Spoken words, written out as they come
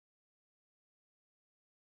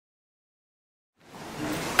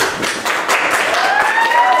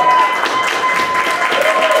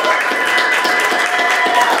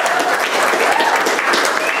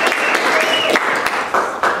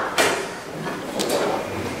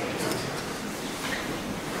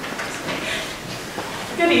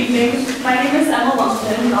Good evening. My name is Emma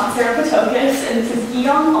Lumsden, not Sarah Patokis, and this is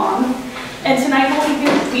Giyoung. And tonight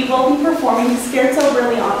we will be performing Scherzo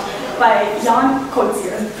Brilliante by Giyoung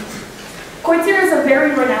Koetsier. Koetsier is a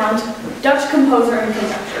very renowned Dutch composer and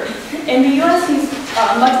conductor. In the US, he's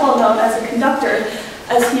much well known as a conductor,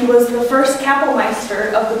 as he was the first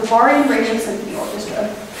Kapellmeister of the Bavarian Radio Symphony Orchestra.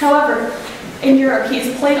 However, in Europe, he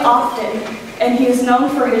is played often, and he is known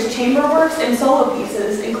for his chamber works and solo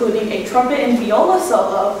pieces, including a trumpet and viola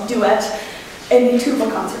solo, duet, and the tuba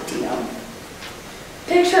concertino.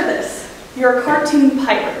 Picture this. You're a cartoon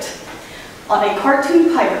pirate on a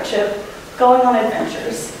cartoon pirate ship going on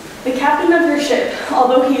adventures. The captain of your ship,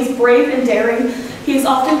 although he is brave and daring, he is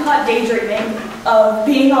often caught daydreaming of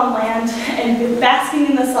being on land and basking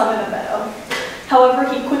in the sun in a meadow.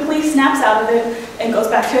 However, he quickly snaps out of it and goes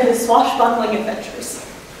back to his swashbuckling adventures.